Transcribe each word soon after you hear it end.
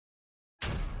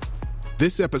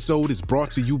This episode is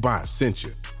brought to you by Essentia.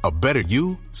 A better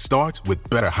you starts with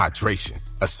better hydration.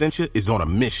 Essentia is on a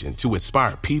mission to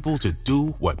inspire people to do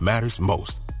what matters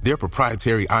most. Their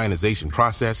proprietary ionization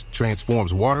process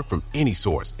transforms water from any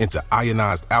source into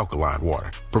ionized alkaline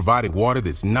water, providing water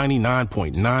that's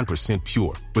 99.9%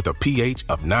 pure with a pH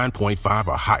of 9.5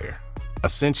 or higher.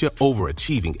 Essentia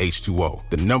overachieving H2O,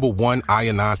 the #1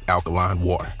 ionized alkaline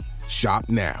water. Shop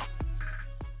now.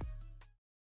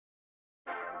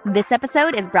 This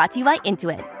episode is brought to you by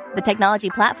Intuit, the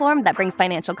technology platform that brings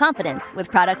financial confidence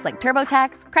with products like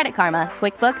TurboTax, Credit Karma,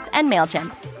 QuickBooks, and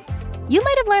MailChimp. You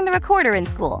might have learned the recorder in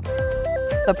school,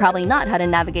 but probably not how to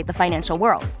navigate the financial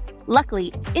world. Luckily,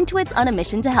 Intuit's on a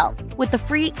mission to help with the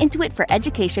free Intuit for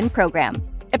Education program.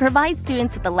 It provides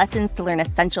students with the lessons to learn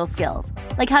essential skills,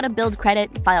 like how to build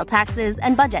credit, file taxes,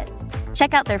 and budget.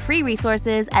 Check out their free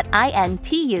resources at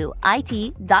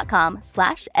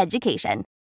intuit.com/education.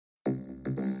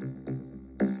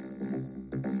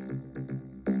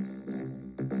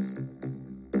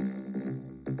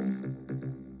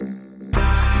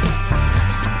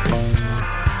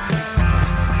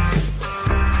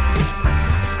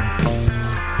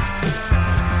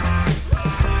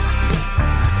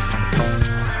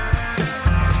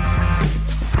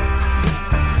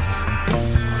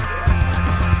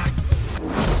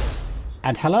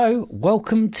 And hello,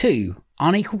 welcome to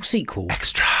Unequal Sequel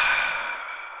Extra.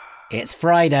 It's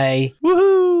Friday.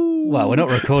 Woohoo! Well, we're not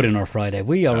recording on a Friday.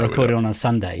 We are recording on a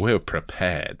Sunday. We're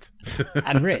prepared.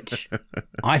 And Rich,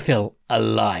 I feel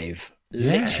alive.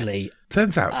 Literally.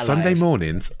 Turns out alive. Sunday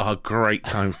mornings are great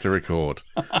times to record.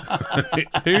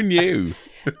 Who knew?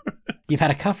 You've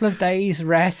had a couple of days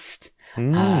rest.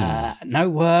 No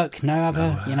work, no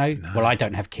other, Well, I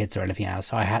don't have kids or anything else.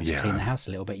 So I had to clean the house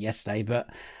a little bit yesterday, but,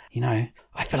 I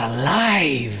feel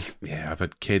alive. Yeah, I've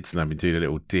had kids and I've been doing a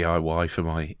little DIY for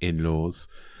my in-laws.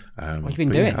 What have you been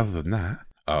doing? Other than that,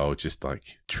 just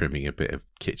like trimming a bit of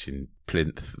kitchen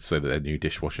plinth so that their new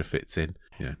dishwasher fits in.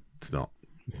 It's not...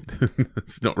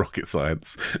 it's not rocket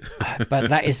science. But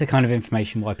that is the kind of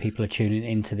information why people are tuning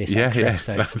into this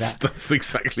episode. That's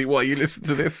exactly why you listen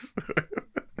to this.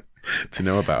 To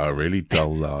know about our really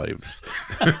dull lives.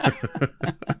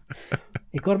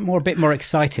 It got a bit more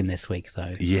exciting this week,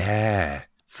 though. Yeah.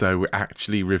 So we're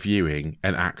actually reviewing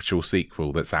an actual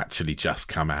sequel that's actually just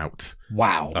come out.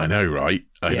 Wow. I know, right?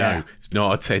 I know. It's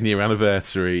not a 10-year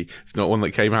anniversary. It's not one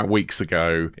that came out weeks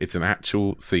ago. It's an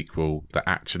actual sequel that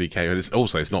actually came out. It's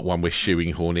not one we're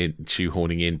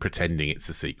shoehorning in, pretending it's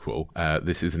a sequel.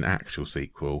 This is an actual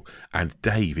sequel. And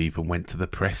Dave even went to the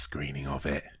press screening of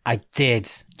it. I did.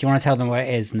 Do you want to tell them where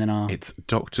it is? And then It's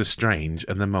Doctor Strange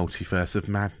and the Multiverse of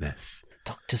Madness.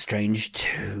 Doctor Strange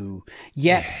 2.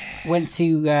 Went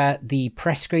to the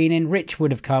press screening. Rich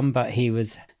would have come, but he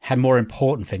had more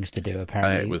important things to do,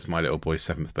 apparently. It was my little boy's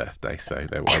 7th birthday, so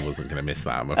I wasn't going to miss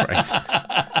that, I'm afraid.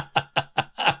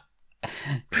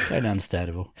 Very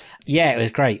understandable. Yeah, it was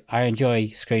great. I enjoy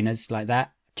screeners like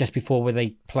that. Just before where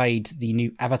they played the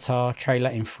new Avatar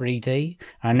trailer in 3D.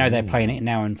 I know they're playing it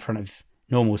now in front of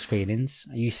normal screenings.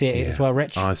 You see it as well,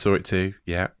 Rich? I saw it too,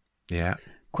 yeah.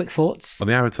 Quick thoughts? On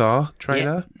the Avatar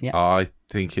trailer? Yeah. I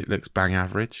think it looks bang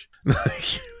average.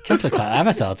 Just looks like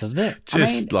Avatar, doesn't it?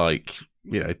 Just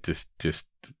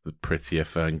prettier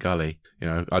Fern Gully.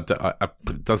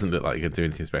 It doesn't look like you're going to do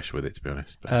anything special with it, to be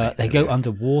honest. But, they go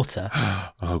underwater.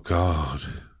 Oh, God.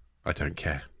 I don't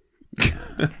care.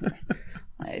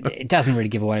 It doesn't really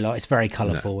give away a lot. It's very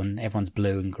colourful and everyone's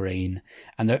blue and green.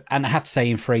 And I have to say,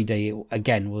 in 3D, it,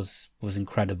 again, was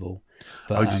incredible.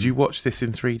 But, did you watch this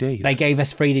in 3D? They gave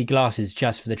us 3D glasses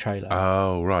just for the trailer.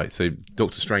 Oh, right. So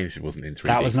Doctor Strange wasn't in 3D.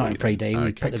 That was not in 3D.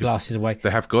 We put the glasses away.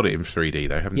 They have got it in 3D,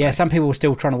 though, haven't they? Yeah, some people were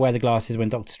still trying to wear the glasses when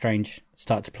Doctor Strange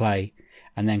started to play.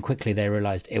 And then quickly they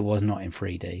realised it was not in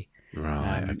 3D.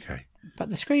 Right, okay. But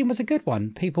the screen was a good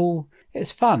one. It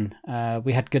was fun.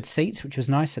 We had good seats, which was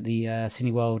nice at the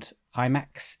Cineworld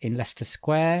IMAX in Leicester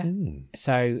Square.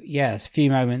 So, a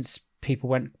few moments people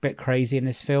went a bit crazy in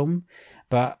this film.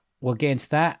 But we'll get into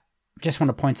that. Just want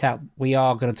to point out, we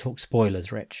are going to talk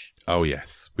spoilers, Rich. Oh,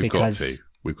 yes. We've got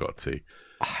to.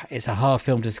 It's a hard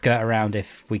film to skirt around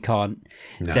if we can't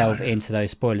delve into those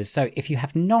spoilers. So if you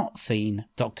have not seen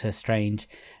Doctor Strange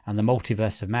and the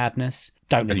Multiverse of Madness,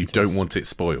 don't listen to us. And you don't want it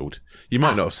spoiled. You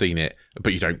might not have seen it,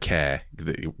 but you don't care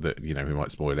that we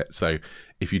might spoil it. So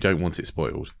if you don't want it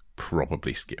spoiled,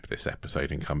 probably skip this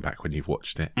episode and come back when you've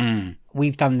watched it.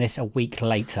 We've done this a week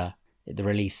later at the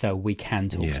release, so we can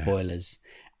talk spoilers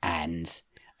and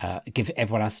give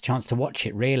everyone else a chance to watch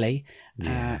it, really.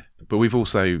 But we've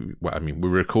also, we're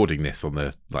recording this on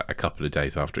a couple of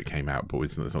days after it came out, but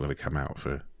it's not going to come out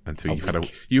for until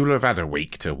you'll have had a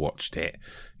week to watch it.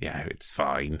 Yeah, it's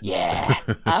fine. Yeah.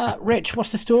 Rich,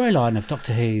 what's the storyline of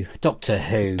Doctor Who? Doctor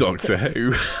Who.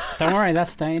 Don't worry,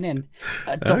 that's staying in.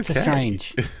 Doctor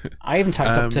Strange. I even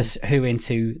typed Doctor Who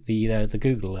into the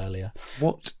Google earlier.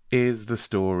 What is the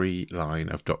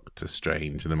storyline of Doctor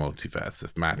Strange and the Multiverse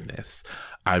of Madness?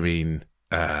 I mean,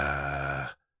 it's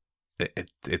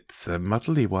a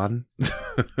muddly one.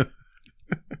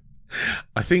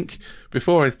 I think,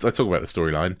 before I talk about the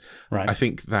storyline, right. I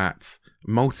think that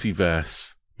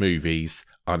multiverse movies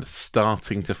are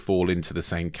starting to fall into the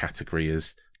same category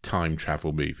as time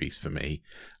travel movies for me,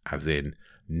 as in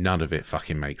none of it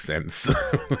fucking makes sense.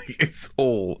 It's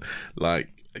all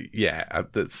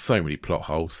there's so many plot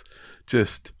holes,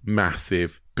 just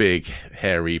massive, big,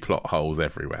 hairy plot holes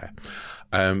everywhere.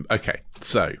 Okay,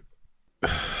 so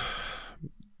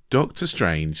Doctor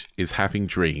Strange is having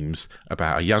dreams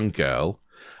about a young girl.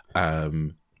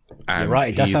 And you're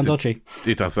right, it does sound dodgy.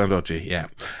 It does sound dodgy, yeah.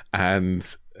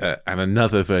 And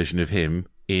another version of him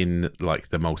in like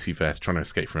the multiverse, trying to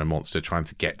escape from a monster, trying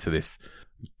to get to this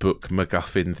book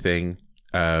MacGuffin thing.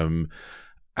 And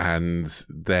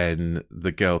then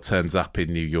the girl turns up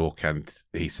in New York and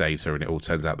he saves her, and it all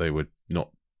turns out they were not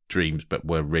dreams but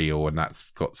were real, and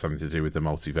that's got something to do with the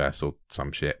multiverse or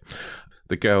some shit.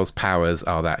 The girl's powers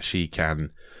are that she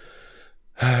can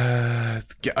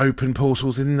get open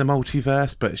portals in the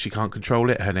multiverse, but she can't control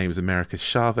it. Her name is America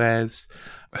Chavez.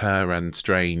 Her and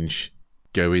Strange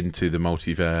go into the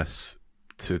multiverse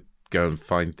to go and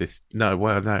find this. No,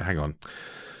 hang on.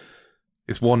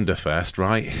 It's Wanda first,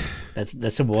 right?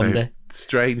 That's a Wanda. So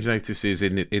Strange notices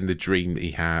in the dream that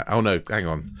he had. Oh no, hang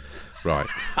on. Right.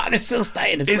 And it's still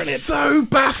staying. It's brilliant. So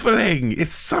baffling.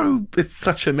 It's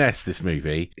such a mess, this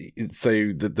movie.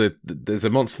 So there's a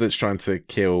monster that's trying to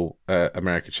kill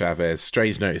America Chavez.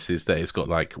 Strange notices that it's got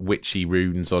like witchy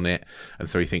runes on it, and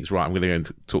so he thinks, right, I'm going to go and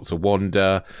talk to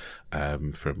Wanda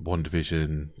from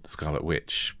WandaVision, Scarlet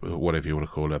Witch, whatever you want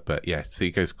to call her. But yeah, so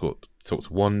he goes to talk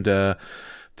to Wanda.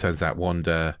 Turns out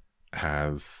Wanda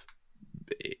has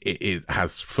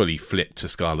fully flipped to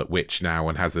Scarlet Witch now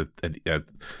and has an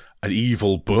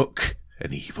evil book.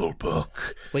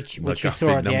 Which you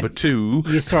saw at number the end. 2.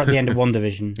 You saw at the end of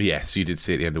WandaVision. Yes, you did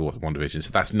see at the end of WandaVision, so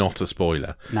that's not a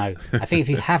spoiler. No. I think if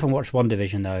you haven't watched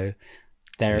WandaVision, though,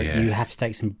 you have to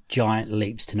take some giant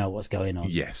leaps to know what's going on.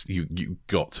 Yes, you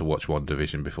got to watch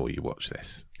WandaVision before you watch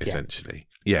this, essentially.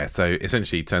 Yeah, so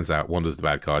essentially it turns out Wanda's the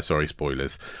bad guy, sorry,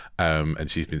 spoilers, and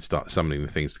she's been summoning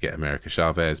the things to get America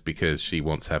Chavez because she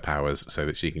wants her powers so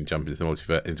that she can jump into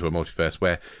a multiverse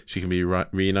where she can be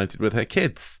reunited with her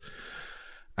kids.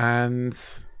 And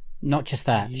not just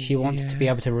that, she wants to be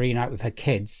able to reunite with her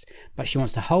kids, but she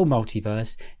wants the whole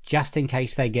multiverse just in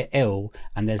case they get ill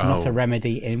and there's not a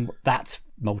remedy in that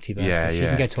multiverse. Yeah, so she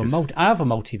can go to another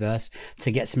multiverse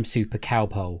to get some super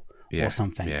cowpole or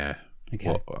something. Yeah. Okay.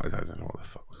 I don't know what the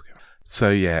fuck was going on.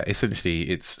 So yeah, essentially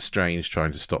it's Strange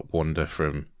trying to stop Wanda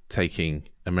from taking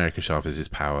America Chavez's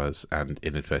powers and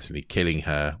inadvertently killing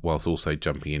her, whilst also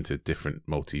jumping into different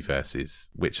multiverses,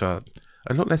 which are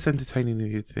a lot less entertaining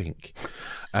than you'd think.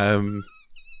 And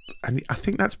I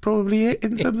think that's probably it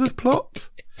in terms of plot.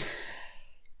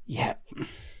 Yeah,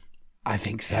 I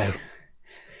think so.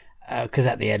 Because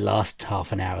at the end, last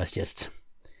half an hour is just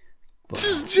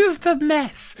a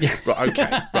mess. Right,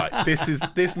 okay, right.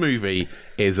 This movie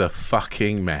is a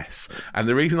fucking mess, and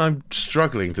the reason I'm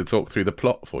struggling to talk through the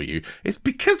plot for you is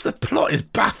because the plot is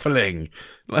baffling.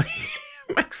 Like,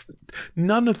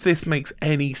 none of this makes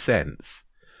any sense.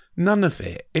 None of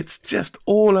it. It's just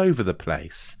all over the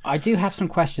place. I do have some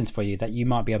questions for you that you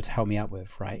might be able to help me out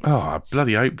with, right? Oh, I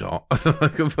bloody hope not.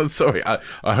 I'm sorry. I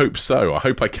hope so. I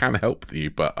hope I can help you,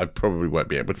 but I probably won't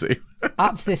be able to.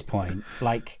 Up to this point,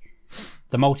 like,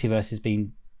 the multiverse has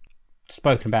been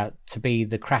spoken about to be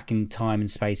the cracking time and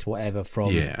space, whatever,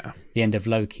 from the end of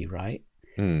Loki, right?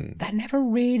 That never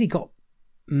really got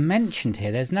mentioned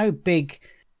here. There's no big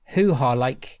hoo-ha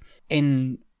like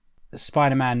in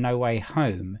Spider-Man No Way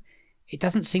Home. It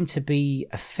doesn't seem to be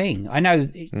a thing. I know,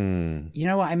 you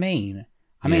know what I mean?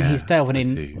 I mean, he's delving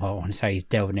in, well, I want to say he's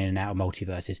delving in and out of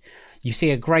multiverses. You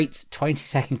see a great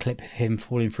 20-second clip of him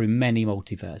falling through many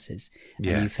multiverses,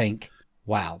 and you think,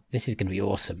 wow, this is going to be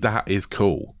awesome. That is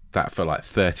cool. That for like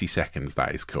 30 seconds,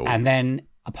 that is cool. And then,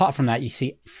 apart from that, you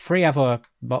see 3 other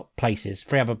places,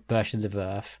 3 other versions of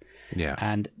Earth. Yeah.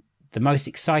 And the most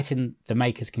exciting the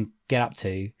makers can get up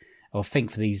to, or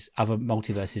think for these other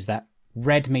multiverses, that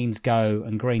red means go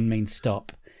and green means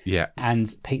stop. Yeah.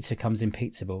 And pizza comes in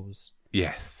pizza balls.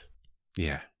 Yes.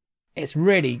 Yeah. It's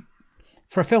really,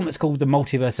 for a film that's called The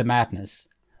Multiverse of Madness,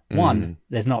 1,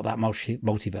 there's not that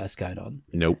multiverse going on.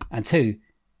 Nope. And 2,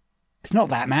 It's not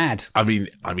that mad. I mean,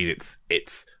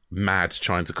 it's mad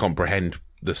trying to comprehend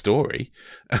the story,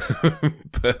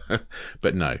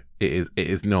 but no, it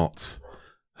is not.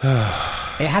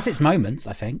 It has its moments.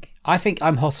 I think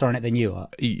I'm hotter on it than you are.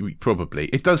 Probably,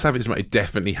 it does have its. It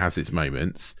definitely has its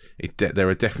moments. There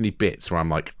are definitely bits where I'm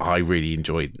like, I'm really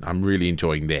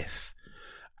enjoying this,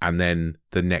 and then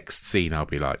the next scene I'll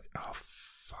be like, oh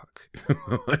fuck.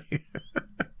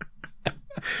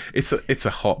 It's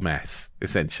a hot mess.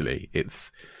 Essentially,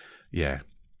 it's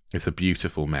a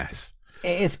beautiful mess.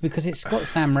 It is, because it's got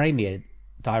Sam Raimi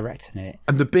directing it,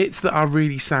 and the bits that are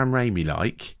really Sam Raimi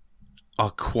like are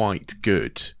quite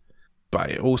good, but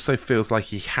it also feels like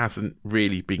he hasn't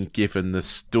really been given the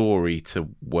story to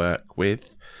work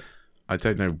with. I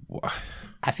don't know.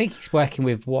 I think he's working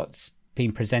with what's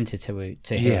been presented to him.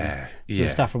 Yeah, so the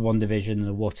stuff from WandaVision and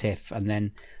the What If, and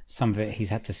then some of it he's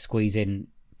had to squeeze in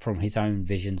from his own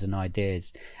visions and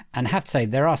ideas. And I have to say,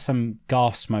 there are some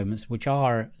gasp moments which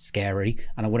are scary,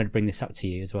 and I wanted to bring this up to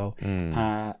you as well,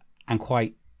 and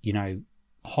quite,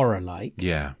 horror-like.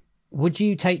 Yeah. Would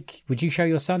you show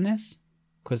your son this?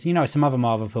 Because, some other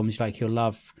Marvel films he'll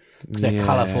love, because they're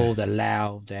colourful, they're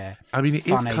loud, they're it funny.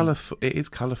 is colourful. It is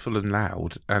colourful and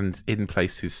loud, and in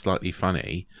places slightly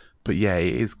funny. But yeah,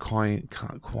 it is quite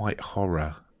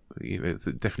horror.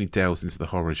 It definitely delves into the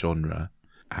horror genre,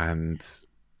 and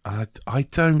I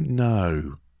don't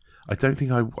know. I don't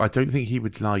think he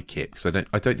would like it, because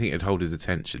I don't think it'd hold his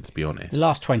attention, to be honest. The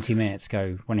last 20 minutes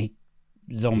go when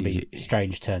Zombie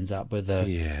Strange turns up with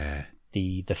the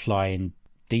flying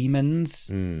demons.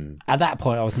 At that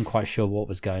point, I wasn't quite sure what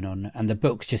was going on, and the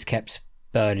books just kept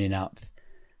burning up.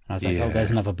 And I was like, oh, there's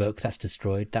another book that's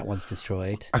destroyed. That one's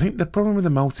destroyed. I think the problem with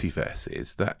the multiverse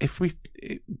is that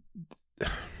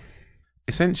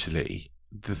essentially,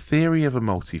 the theory of a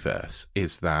multiverse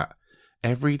is that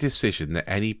every decision that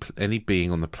any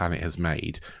being on the planet has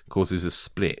made causes a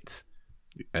split,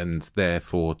 and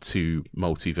therefore to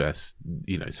multiverse.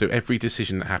 So every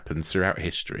decision that happens throughout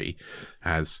history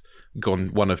has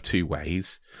gone one of two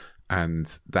ways,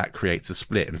 and that creates a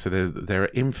split. And so there are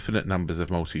infinite numbers of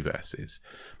multiverses.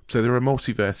 So there are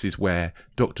multiverses where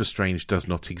Doctor Strange does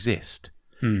not exist,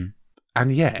 and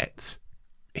yet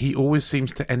he always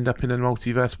seems to end up in a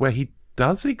multiverse where he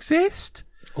does exist,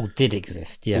 or did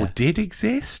exist, and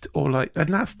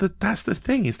that's the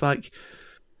thing. It's like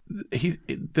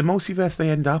the multiverse they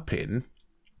end up in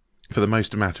for the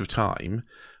most amount of time.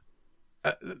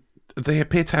 They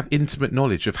appear to have intimate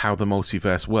knowledge of how the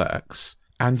multiverse works,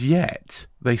 and yet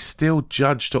they still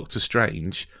judge Doctor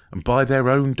Strange and by their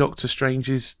own Doctor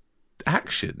Strange's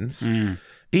actions,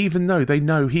 even though they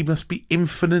know he must be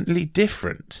infinitely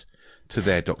different to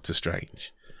their Doctor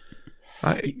Strange.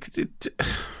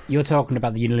 You're talking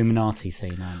about the Illuminati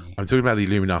scene, aren't you? I'm talking about the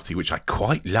Illuminati, which I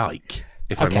quite like,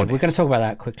 if I'm honest. We're going to talk about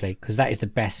that quickly, because that is the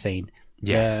best scene.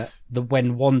 Yes.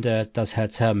 When Wanda does her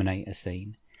Terminator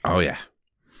scene. Oh, yeah.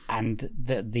 And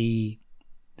the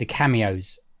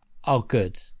cameos are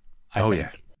good, I think. Yeah.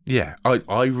 Yeah,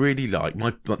 I really like,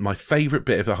 my favourite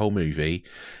bit of the whole movie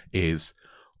is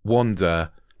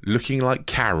Wanda looking like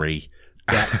Carrie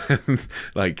and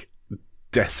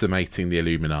decimating the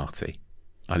Illuminati.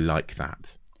 I like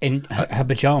that. In her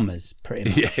pyjamas, pretty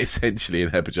much. Yeah, essentially in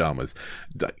her pyjamas.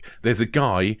 There's a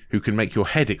guy who can make your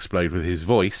head explode with his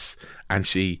voice, and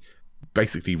she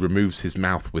basically removes his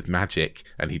mouth with magic,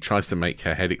 and he tries to make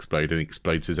her head explode and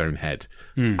explodes his own head.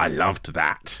 I loved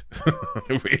that.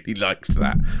 I really liked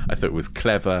that. I thought it was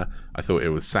clever. I thought it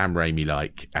was Sam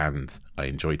Raimi-like, and I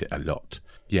enjoyed it a lot.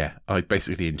 Yeah, I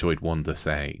basically enjoyed Wanda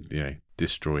saying,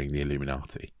 destroying the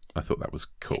Illuminati. I thought that was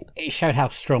cool. It showed how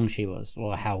strong she was,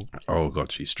 or how... Oh,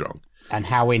 God, she's strong. And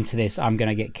how into this, I'm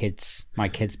going to get my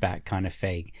kids back kind of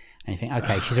thing. And you think,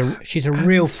 okay, she's a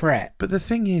real threat. But the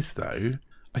thing is, though,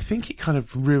 I think it kind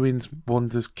of ruins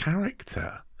Wanda's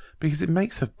character, because it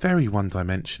makes her very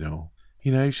one-dimensional.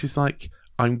 She's like,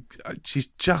 she's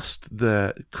just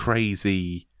the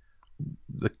crazy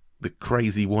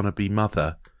wannabe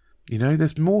mother.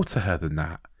 There's more to her than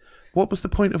that. What was the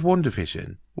point of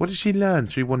WandaVision? What did she learn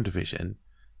through WandaVision?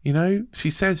 She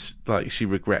says she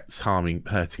regrets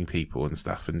hurting people and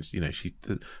stuff, and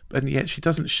and yet she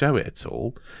doesn't show it at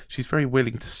all. She's very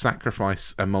willing to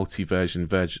sacrifice a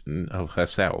version of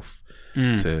herself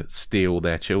to steal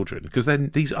their children, because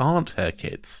then these aren't her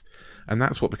kids, and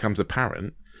that's what becomes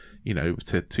apparent.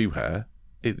 To her,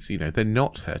 it's they're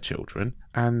not her children,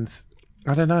 and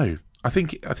I don't know. I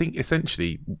think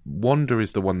essentially Wanda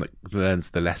is the one that learns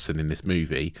the lesson in this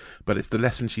movie, but it's the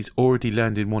lesson she's already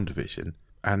learned in WandaVision.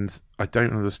 And I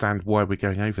don't understand why we're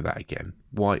going over that again.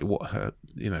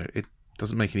 It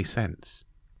doesn't make any sense.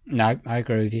 No, I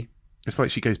agree with you. It's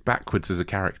like she goes backwards as a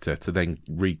character to then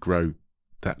regrow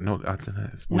that. I don't know.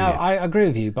 It's weird. No, I agree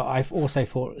with you, but I've also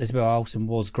thought Isabel Olsen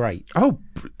was great. Oh,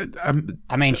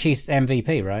 I mean, she's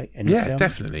MVP, right? In this film?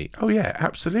 Definitely. Oh, yeah,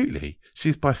 absolutely.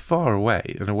 She's by far away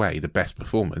the best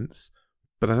performance,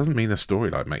 but that doesn't mean the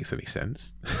storyline makes any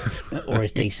sense. Or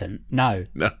is decent. No.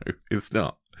 No, it's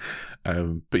not.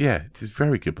 But yeah, it's a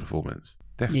very good performance.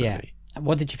 Definitely. Yeah.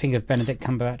 What did you think of Benedict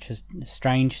Cumberbatch as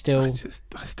Strange still?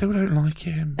 I still don't like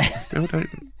him. I still don't.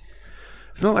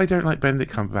 It's not that I don't like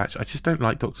Benedict Cumberbatch. I just don't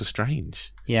like Doctor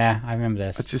Strange. Yeah, I remember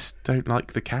this. I just don't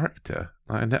like the character.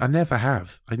 I never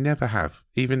have. I never have.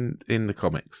 Even in the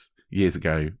comics years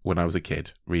ago when I was a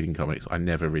kid reading comics, I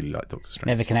never really liked Doctor Strange.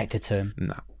 Never connected to him.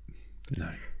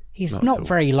 No. He's not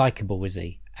very likable, is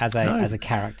he? As a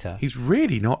character. He's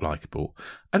really not likable.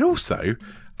 And also,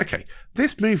 okay,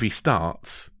 this movie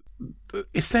starts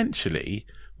essentially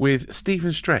with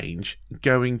Stephen Strange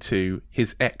going to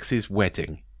his ex's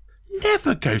wedding.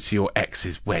 Never go to your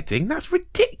ex's wedding. That's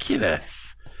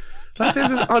ridiculous. Like,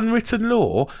 there's an unwritten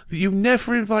law that you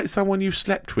never invite someone you've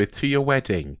slept with to your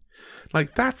wedding.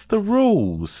 Like, that's the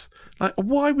rules. Like,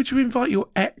 why would you invite your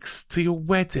ex to your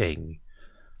wedding?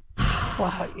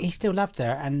 Well, he still loved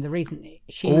her, and the reason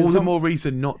all the more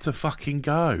reason not to fucking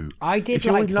go. I did. If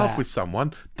you're in love with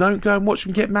someone, don't go and watch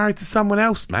them get married to someone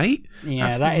else, mate.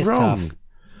 Yeah, that is wrong.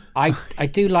 Tough. I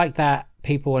do like that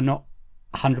people are not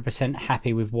 100%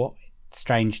 happy with what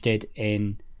Strange did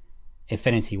in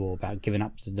Infinity War about giving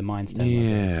up the Mind Stone.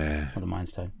 Yeah. Not the Mind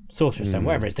Stone. Sorcerer's Stone,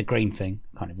 whatever it's the green thing.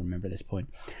 I can't even remember at this point.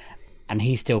 And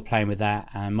he's still playing with that,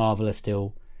 and Marvel is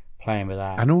still playing with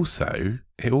that. And also,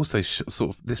 it also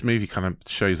sort of, this movie kind of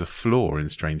shows a flaw in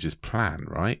Strange's plan,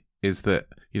 right? Is that,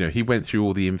 he went through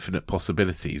all the infinite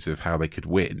possibilities of how they could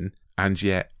win, and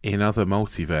yet in other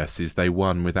multiverses, they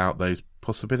won without those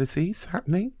possibilities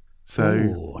happening. So,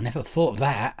 ooh, I never thought of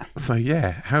that. So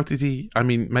yeah, how did he? I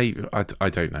mean, maybe I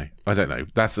don't know. I don't know.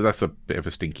 That's a bit of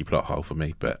a stinky plot hole for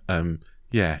me. But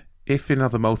yeah, if in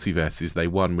other multiverses they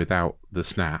won without the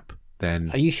snap,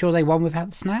 then are you sure they won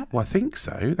without the snap? Well, I think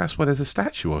so. That's why there's a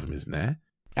statue of him, isn't there?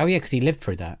 Oh yeah, because he lived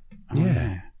through that. Oh,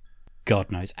 yeah.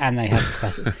 God knows. And they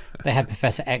had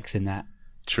Professor X in that.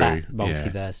 True. That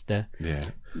multiverse.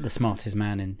 The smartest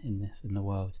man in the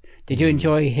world. Did you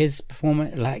enjoy his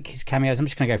performance, like his cameos? I'm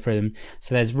just going to go through them.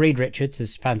 So there's Reed Richards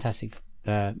as fantastic,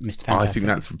 Mr. Fantastic. I think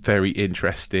that's very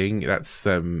interesting. That's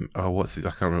what's his? I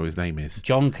can't remember what his name is.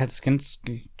 John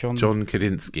Krasinski. John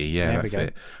Krasinski. Yeah, that's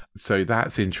it. So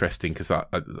that's interesting because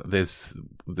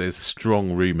there's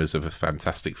strong rumours of a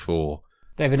Fantastic Four.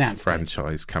 They've announced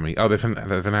franchise coming. Oh, they've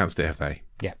announced it, have they?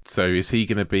 Yeah. So is he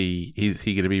going to be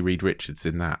Reed Richards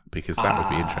in that? Because that would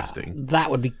be interesting.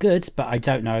 That would be good, but I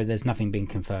don't know. There's nothing been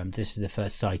confirmed. This is the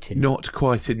first sighting. Not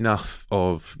quite enough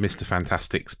of Mr.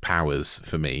 Fantastic's powers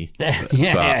for me.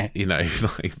 Yeah.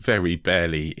 But, like very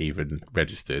barely even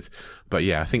registered. But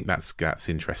yeah, I think that's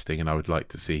interesting, and I would like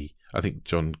to see. I think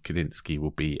John Krasinski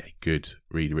will be a good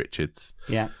Reed Richards.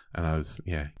 Yeah. And I was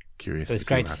curious. It was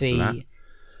great to see.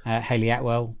 Haley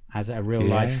Atwell as a real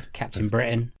life Captain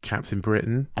Britain.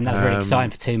 And that was really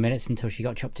exciting for 2 minutes until she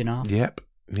got chopped in half. Yep.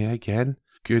 Yeah, again.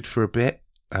 Good for a bit.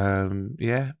 And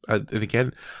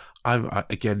again, I'm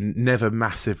never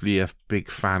massively a big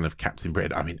fan of Captain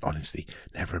Britain. I mean, honestly,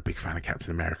 never a big fan of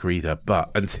Captain America either, but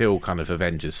until kind of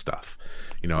Avengers stuff.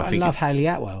 I think love Haley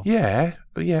Atwell. Yeah,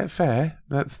 fair.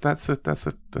 That's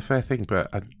a fair thing,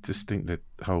 but I just think that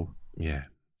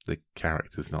the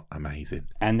character's not amazing.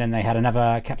 And then they had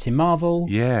another Captain Marvel.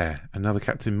 Yeah, another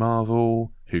Captain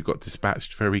Marvel who got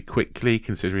dispatched very quickly,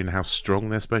 considering how strong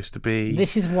they're supposed to be.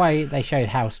 This is why they showed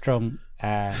how strong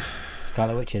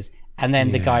Scarlet Witch is. And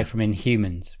then the guy from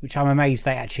Inhumans, which I'm amazed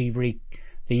they actually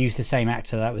they used the same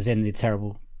actor that was in the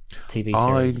terrible TV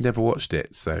series. I never watched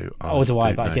it, so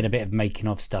I did a bit of making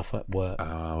of stuff at work.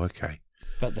 Oh, okay.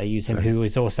 But they use him, who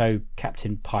is also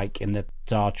Captain Pike in the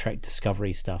Star Trek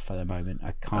Discovery stuff at the moment.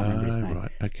 I can't remember his name.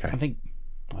 Right, okay. Something,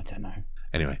 I don't know.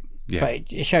 Anyway, yeah.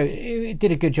 But it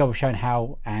did a good job of showing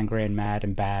how angry and mad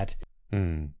and bad.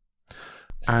 And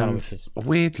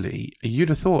weirdly, you'd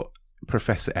have thought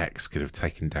Professor X could have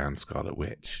taken down Scarlet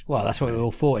Witch. Well, that's what we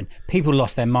all thought. And people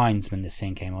lost their minds when this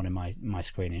scene came on in my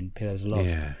screening. There was a lot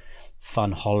of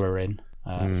fun hollering.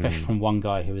 Especially from one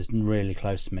guy who was really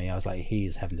close to me. I was like, he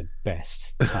is having the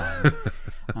best time.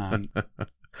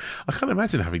 I can't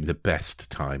imagine having the best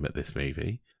time at this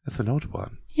movie. That's an odd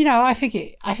one. I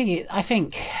think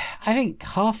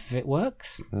half of it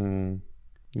works.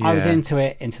 I was into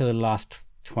it until the last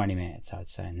 20 minutes, I'd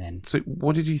say, and then. So,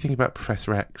 what did you think about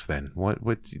Professor X then? What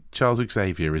Charles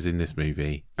Xavier is in this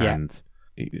movie, and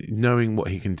knowing what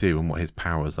he can do and what his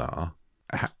powers are.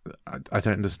 I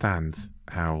don't understand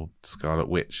how Scarlet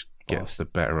Witch gets the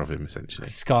better of him, essentially.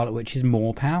 Scarlet Witch is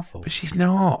more powerful. But she's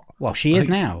not. Well, she is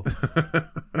now.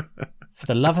 For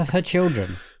the love of her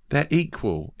children. They're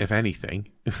equal, if anything.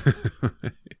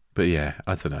 But yeah,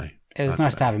 I don't know. It was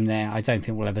nice to have him there. I don't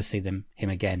think we'll ever see him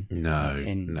again. No,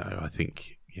 I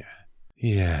think,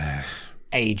 yeah.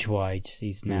 Age-wise,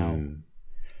 he's now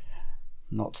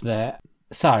not there.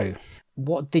 So,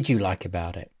 what did you like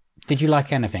about it? Did you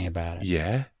like anything about it?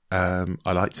 Yeah. I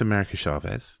liked America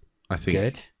Chavez. I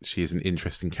think she is an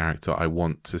interesting character. I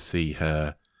want to see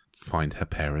her find her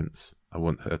parents. I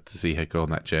want her to see her go on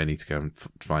that journey to go and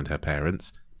find her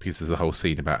parents. Because there's a whole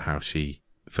scene about how she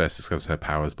first discovers her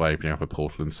powers by opening up a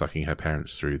portal and sucking her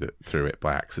parents through it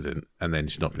by accident. And then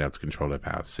she's not been able to control her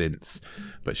powers since.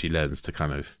 But she learns to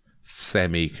kind of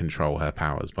semi-control her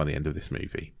powers by the end of this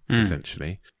movie,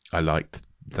 essentially. I liked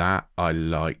that. I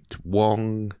liked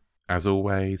Wong, as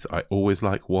always. I always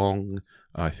like Wong.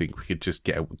 I think we could just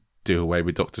do away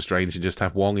with Doctor Strange and just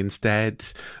have Wong instead.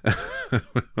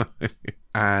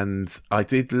 And I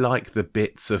did like the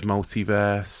bits of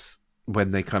Multiverse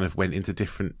when they kind of went into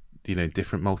different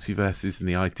multiverses, and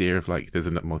the idea of like there's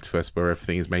a multiverse where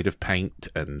everything is made of paint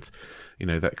and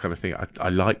that kind of thing. I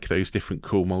like those different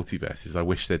cool multiverses. I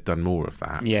wish they'd done more of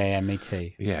that. Yeah, me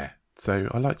too. Yeah, so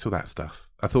I liked all that stuff.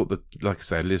 I thought that, like I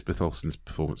say, Elizabeth Olsen's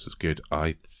performance was good.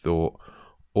 I thought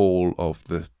all of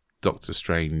the Doctor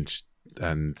Strange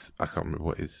and I can't remember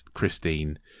what his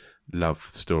Christine love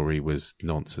story was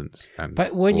nonsense.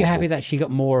 But weren't you happy that she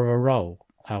got more of a role?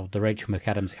 Oh, the Rachel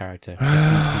McAdams character.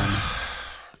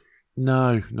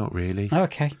 No, not really. Oh,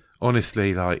 okay.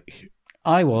 Honestly, like...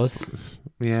 I was.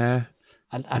 Yeah.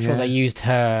 I thought they used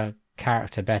her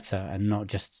character better and not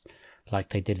just like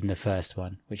they did in the first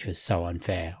one, which was so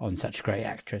unfair on such a great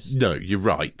actress. No, you're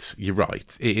right.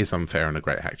 It is unfair on a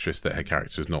great actress that her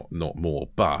character is not more,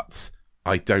 but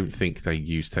I don't think they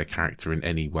used her character in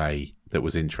any way that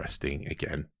was interesting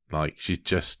again. Like, she's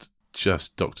just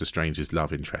Doctor Strange's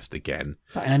love interest again.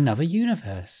 But in another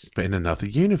universe.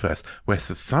 Where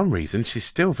for some reason she's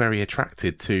still very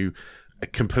attracted to a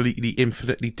completely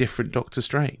infinitely different Doctor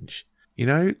Strange.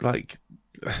 Like,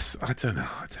 I don't know.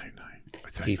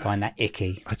 Do you find that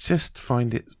icky? I just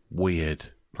find it weird.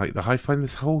 Like, I find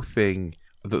this whole thing,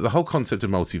 the whole concept of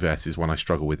multiverse is one I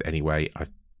struggle with anyway.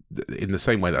 In the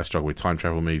same way that I struggle with time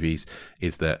travel movies,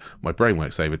 is that my brain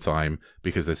works over time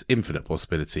because there's infinite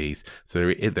possibilities.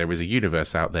 So there is a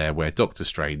universe out there where Doctor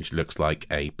Strange looks like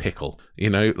a pickle.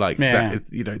 There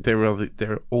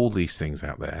are all these things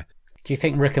out there. Do you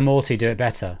think Rick and Morty do it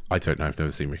better? I don't know. I've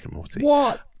never seen Rick and Morty.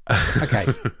 What? Okay.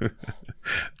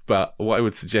 But what I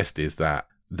would suggest is that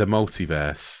the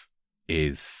multiverse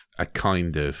is a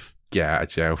kind of get out of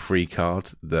jail free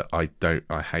card that I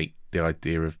hate the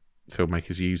idea of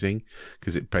filmmakers using,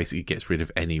 because it basically gets rid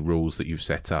of any rules that you've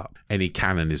set up. Any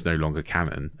canon is no longer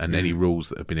canon, and any rules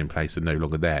that have been in place are no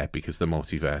longer there because the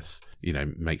multiverse,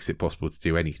 makes it possible to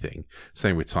do anything.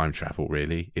 Same with time travel,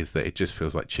 really, is that it just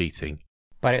feels like cheating.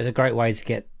 But it was a great way to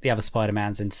get the other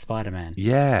Spider-Mans into Spider-Man.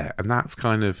 Yeah, and that's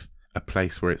kind of a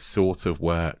place where it sort of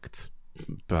worked,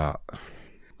 but...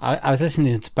 I was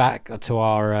listening back to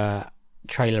our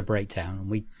trailer breakdown, and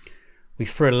we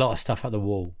threw a lot of stuff at the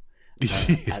wall.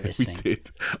 At this thing. Did.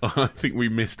 I think we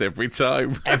missed every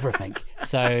time. Everything.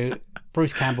 So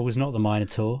Bruce Campbell was not the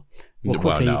Minotaur.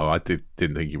 Well, no, I didn't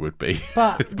think he would be.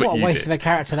 But what a waste of a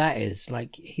character that is.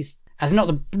 Like, he's as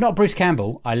not Bruce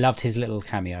Campbell. I loved his little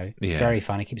cameo. Yeah. Very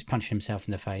funny. Keeps punching himself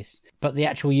in the face. But the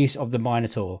actual use of the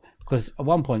Minotaur, because at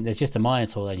one point there's just a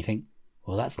Minotaur, and you think,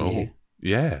 well, that's new.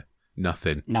 Yeah.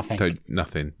 Nothing.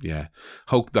 Nothing. Yeah.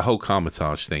 The whole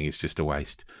Carmitage thing is just a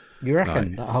waste. You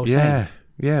reckon that whole thing?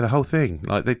 Yeah, the whole thing.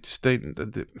 Like, they just don't...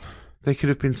 They could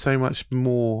have been so much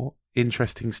more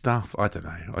interesting stuff. I don't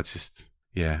know. I just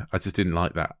didn't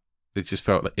like that. It just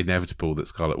felt inevitable that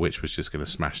Scarlet Witch was just going to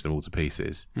smash them all to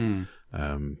pieces.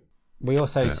 We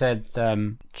also said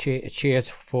cheer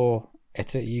for...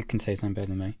 You can say something better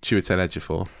than me. Chiwetel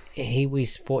Ejiofor. We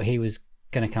thought he was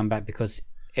going to come back because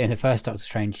in the first Doctor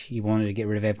Strange, he wanted to get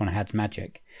rid of everyone who had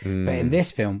magic. But in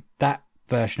this film, that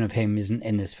version of him isn't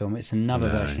in this film. It's another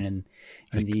version in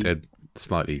a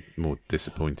slightly more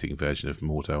disappointing version of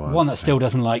Mordo. One that still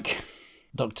doesn't like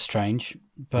Doctor Strange.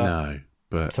 But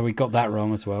so we got that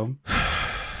wrong as well.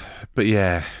 But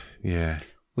yeah.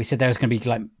 We said there was going to be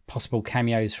like possible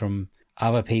cameos from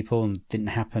other people, and didn't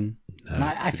happen. No, and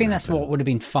I think that's what would have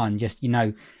been fun. Just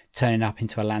turning up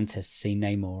into Atlantis to see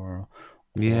Namor or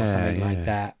something like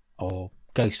that, or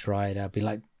Ghost Rider. Be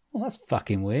like, well, that's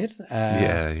fucking weird.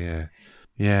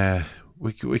 Yeah.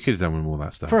 We could have done with all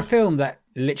that stuff. For a film that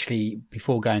literally,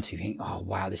 before going to, you think, oh,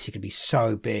 wow, this is going to be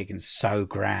so big and so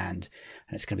grand.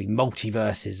 And it's going to be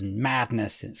multiverses and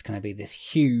madness. And it's going to be this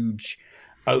huge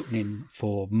opening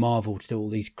for Marvel to do all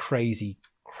these crazy,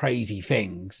 crazy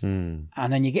things. And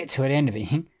then you get to the end of it, you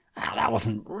think, oh, that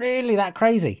wasn't really that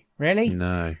crazy. Really?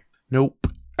 No. Nope.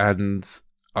 And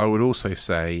I would also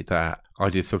say that I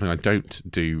did something I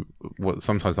don't do, what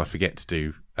sometimes I forget to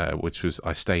do, which was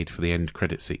I stayed for the end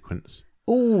credit sequence.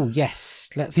 Oh, yes.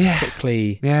 Let's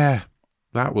quickly... Yeah,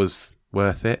 that was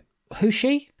worth it. Who's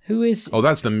she? Who is... Oh,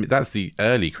 that's the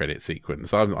early credit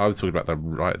sequence. I was talking about the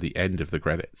right at the end of the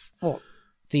credits. What?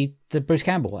 The Bruce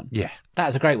Campbell one? Yeah. That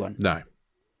was a great one. No.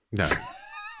 No.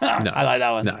 I like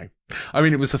that one. No. I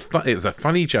mean, it was a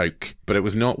funny joke, but it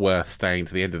was not worth staying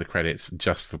to the end of the credits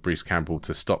just for Bruce Campbell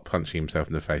to stop punching himself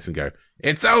in the face and go,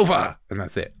 "It's over!" And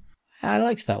that's it. I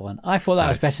liked that one. I thought that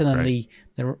was better than the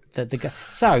guy.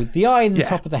 So, the eye in the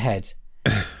top of the head.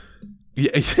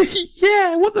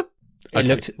 Yeah, what the...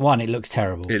 It looks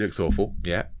terrible. It looks awful.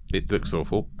 Yeah, it looks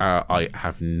awful. I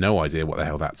have no idea what the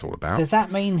hell that's all about. Does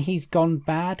that mean he's gone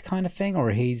bad kind of thing?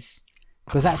 Or he's...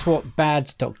 Because that's what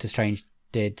bad Doctor Strange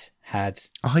I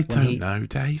don't know,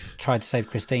 Dave. Tried to save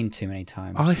Christine too many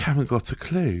times. I haven't got a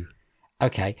clue.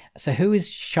 Okay, so who is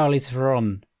Charlize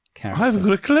Theron character? I haven't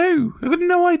got a clue. I've got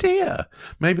no idea.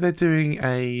 Maybe they're doing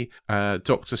a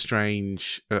Doctor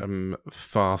Strange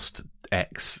Fast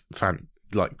X fan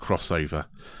crossover.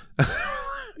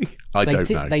 I don't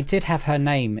know. They did have her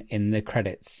name in the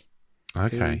credits.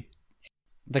 Okay.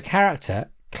 The character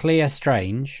Clea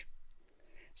Strange,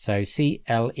 so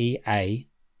Clea.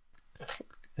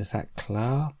 Is that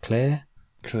Claire?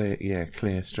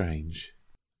 Clear Strange.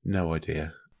 No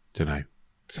idea. Don't know.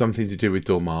 Something to do with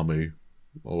Dormammu,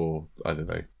 or I don't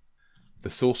know. The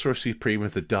Sorcerer Supreme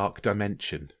of the Dark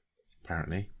Dimension,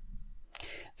 apparently.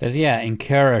 There's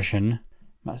incursion.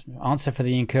 Answer for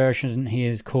the incursion he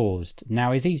has caused.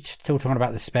 Now, is he still talking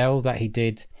about the spell that he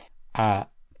did for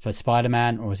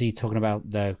Spider-Man, or is he talking about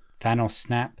the Thanos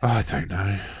snap? Oh, I don't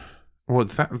know. Well,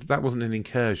 that wasn't an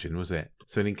incursion, was it?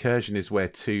 So an incursion is where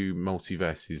two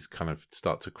multiverses kind of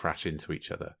start to crash into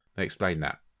each other. They explain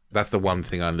that. That's the one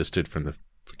thing I understood from the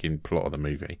freaking plot of the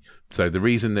movie. So the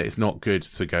reason that it's not good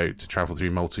to travel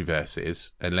through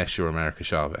multiverses, unless you're America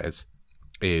Chavez,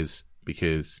 is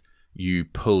because you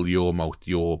pull your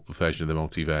version of the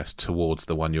multiverse towards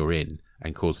the one you're in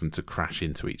and cause them to crash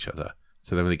into each other.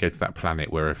 So then when they go to that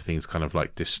planet where everything's kind of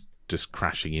like just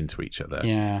crashing into each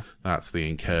other, that's the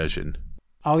incursion.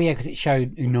 Oh, yeah, because it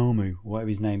showed Unamu, whatever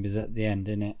his name is, at the end,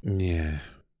 didn't it? Yeah.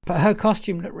 But her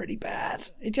costume looked really bad.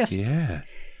 It just... Yeah.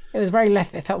 It was very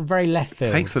left... It felt very left field.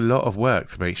 It takes a lot of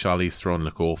work to make Charlize Theron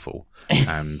look awful.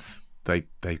 And they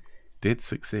did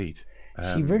succeed.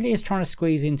 She really is trying to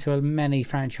squeeze into as many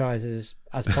franchises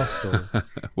as possible.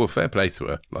 Well, fair play to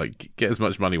her. Get as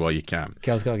much money while you can.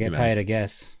 Girl's got to get paid, I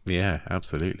guess. Yeah,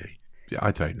 absolutely. I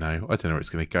don't know. I don't know where it's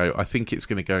going to go. I think it's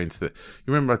going to go into the...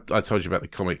 You remember I told you about the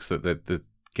comics that the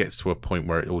gets to a point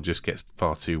where it all just gets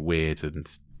far too weird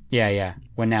and yeah.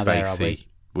 We're now spacey. There, are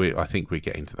we? I think we're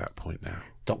getting to that point now.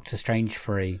 Doctor Strange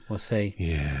 3. We'll see.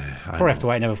 Yeah. Probably have to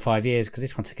wait another 5 years because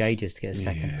this one took ages to get a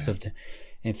second because of the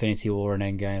Infinity War and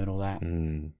Endgame and all that.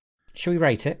 Should we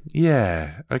rate it?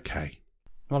 Yeah. Okay.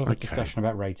 We'll have a discussion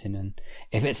about rating and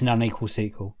if it's an unequal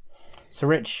sequel. So,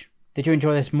 Rich, did you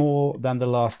enjoy this more than the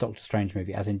last Doctor Strange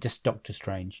movie, as in just Doctor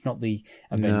Strange, not the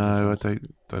Avengers? No,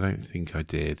 I don't think I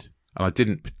did. And I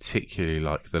didn't particularly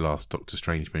like the last Doctor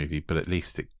Strange movie, but at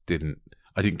least I didn't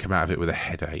come out of it with a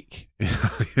headache.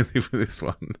 This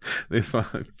one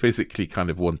I physically kind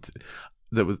of wanted.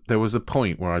 There was a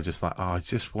point where I just I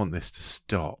just want this to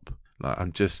stop.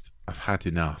 I've had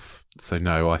enough. So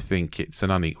no, I think it's an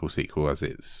unequal sequel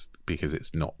because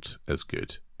it's not as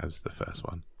good as the first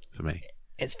one for me.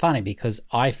 It's funny because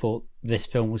I thought this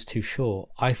film was too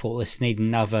short. I thought this needed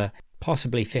another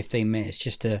possibly 15 minutes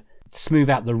just to smooth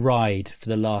out the ride for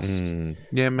the last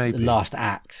maybe the last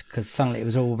act, because suddenly it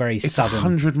was all very sudden.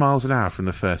 100 miles an hour from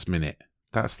the first minute.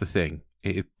 That's the thing.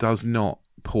 It does not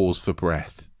pause for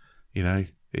breath. You know,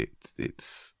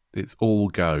 it's all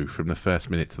go from the first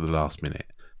minute to the last minute.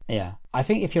 Yeah, I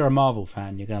think if you're a Marvel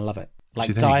fan, you're going to love it.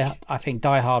 I think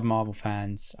die-hard Marvel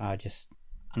fans are just...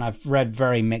 And I've read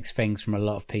very mixed things from a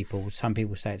lot of people. Some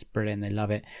people say it's brilliant. They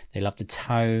love it. They love the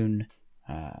tone.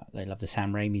 They love the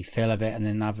Sam Raimi feel of it. And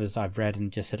then others I've read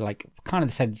and just said, kind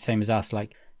of said the same as us,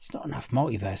 it's not enough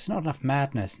multiverse, not enough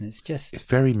madness. And it's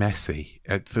very messy.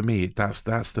 For me, that's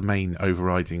the main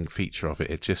overriding feature of it.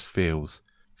 It just feels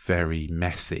very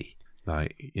messy.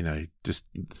 Like, just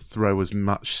throw as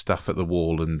much stuff at the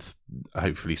wall and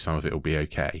hopefully some of it will be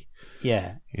okay.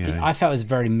 Yeah. I felt it was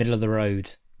very middle of the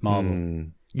road Marvel.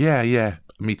 Yeah,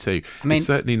 me too. I mean, it's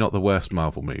certainly not the worst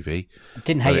Marvel movie.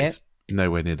 Didn't hate it.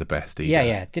 Nowhere near the best either.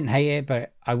 Yeah, didn't hate it,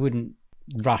 but I wouldn't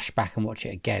rush back and watch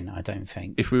it again, I don't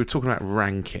think. If we were talking about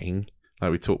ranking,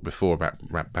 like we talked before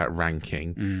about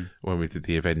ranking when we did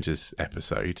the Avengers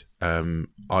episode,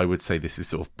 I would say this is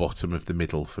sort of bottom of the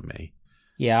middle for me.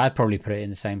 Yeah, I'd probably put it in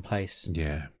the same place.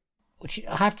 Yeah. Which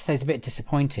I have to say is a bit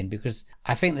disappointing because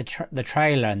I think the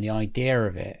trailer and the idea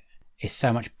of it is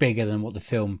so much bigger than what the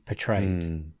film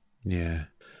portrayed. Yeah.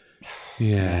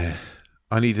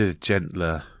 I needed a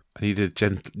gentler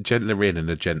in and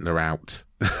a gentler out.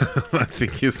 I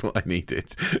think is what I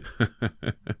needed.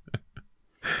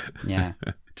 Yeah.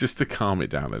 Just to calm it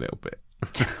down a little bit.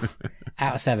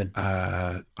 Out of 7?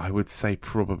 I would say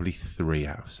probably 3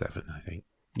 out of 7, I think.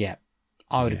 Yeah,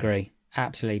 I would agree.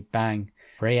 Absolutely bang.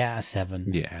 3 out of 7.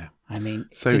 Yeah. I mean...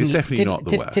 So it's definitely not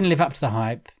the worst. Didn't live up to the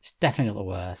hype. It's definitely not the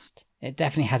worst. It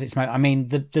definitely has its moment. I mean,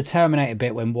 the Terminator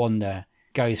bit when Wanda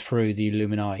goes through the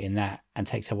Illuminati in that and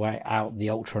takes away out the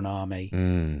Ultron army.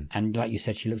 And like you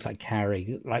said, she looks like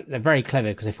Carrie. Like, they're very clever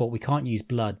because they thought we can't use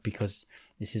blood because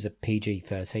this is a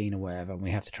PG-13 or whatever, and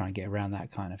we have to try and get around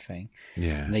that kind of thing.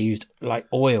 Yeah. And they used like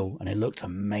oil, and it looked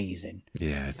amazing.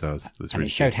 Yeah, it does. That's and really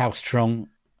it showed good. how strong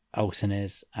Olsen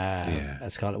is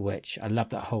as Scarlet Witch. I love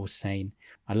that whole scene.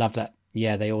 I love that.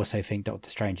 Yeah, they also think Doctor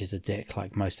Strange is a dick,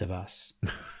 like most of us.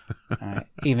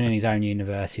 Even in his own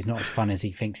universe, he's not as fun as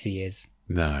he thinks he is.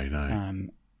 No.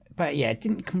 But yeah, it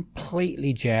didn't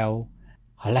completely gel.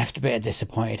 I left a bit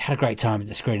disappointed. Had a great time at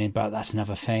the screening, but that's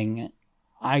another thing.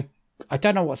 I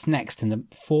don't know what's next in the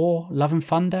 4. Love and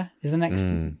Thunder is the next.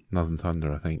 Love and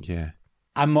Thunder, I think. Yeah.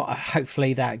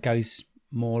 Hopefully that goes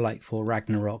more like for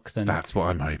Ragnarok than. That's what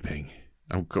I'm hoping.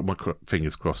 I've got my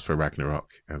fingers crossed for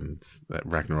Ragnarok and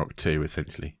Ragnarok 2,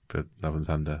 essentially, for Love and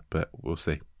Thunder. But we'll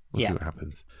see. We'll see what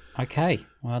happens. Okay.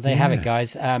 Well, there you have it,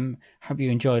 guys. Hope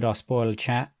you enjoyed our spoiler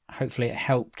chat. Hopefully it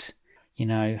helped.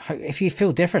 If you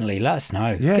feel differently, let us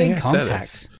know. Yeah, Get in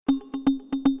contact.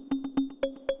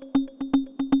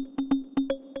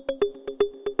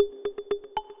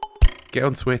 Get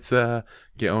on Twitter.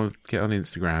 Get on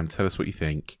Instagram. Tell us what you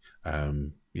think.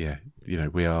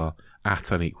 We are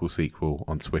at Unequal Sequel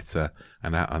on Twitter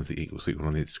and at Unequal Sequel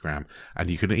on Instagram. And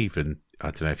you can even, I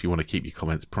don't know, if you want to keep your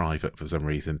comments private for some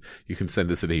reason, you can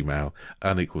send us an email,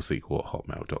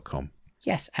 unequalsequel@hotmail.com.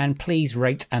 Yes, and please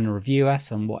rate and review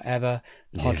us on whatever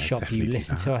pod shop you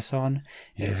listen to us on.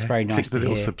 It's very nice to hear. Click the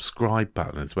little subscribe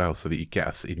button as well so that you get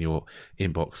us in your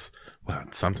inbox, well,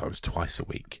 sometimes twice a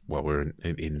week while we're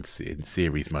in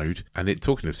series mode. And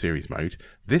talking of series mode,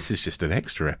 this is just an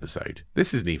extra episode.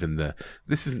 This isn't even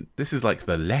this is like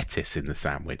the lettuce in the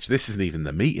sandwich. This isn't even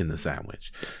the meat in the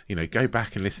sandwich. Go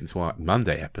back and listen to our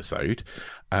Monday episode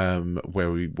where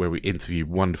we interview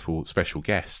wonderful special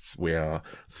guests. We are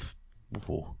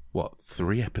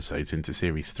 3 episodes into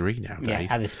series 3 now, Dave? Yeah,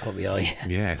 at this point we are.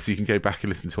 Yeah, so you can go back and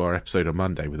listen to our episode on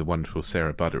Monday with the wonderful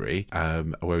Sarah Buddery,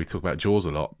 where we talk about Jaws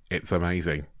a lot. It's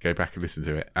amazing. Go back and listen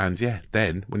to it. And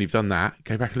then when you've done that,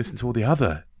 go back and listen to all the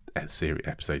other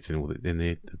episodes in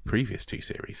the previous 2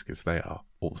 series, because they are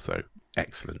also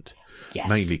excellent. Yes.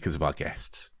 Mainly because of our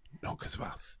guests, not because of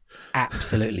us.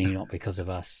 Absolutely not because of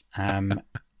us.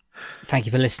 Thank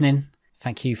you for listening.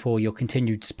 Thank you for your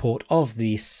continued support of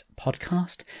this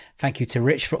podcast. Thank you to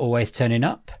Rich for always turning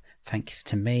up. Thanks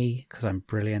to me, because I'm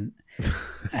brilliant.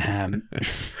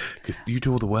 Because you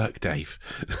do all the work, Dave.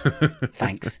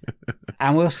 Thanks.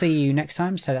 And we'll see you next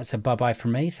time. So that's a bye-bye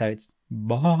from me. So it's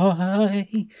bye.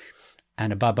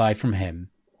 And a bye-bye from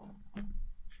him.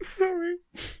 Sorry.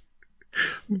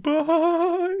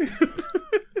 Bye.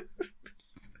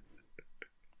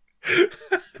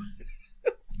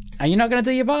 Are you not going to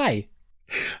do your bye?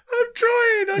 I'm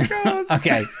trying, I can't.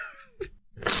 Okay.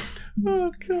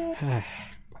 Oh, God.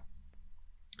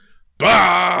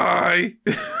 Bye!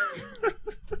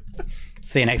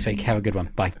 See you next week. Have a good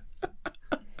one. Bye.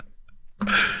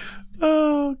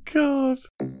 Oh, God.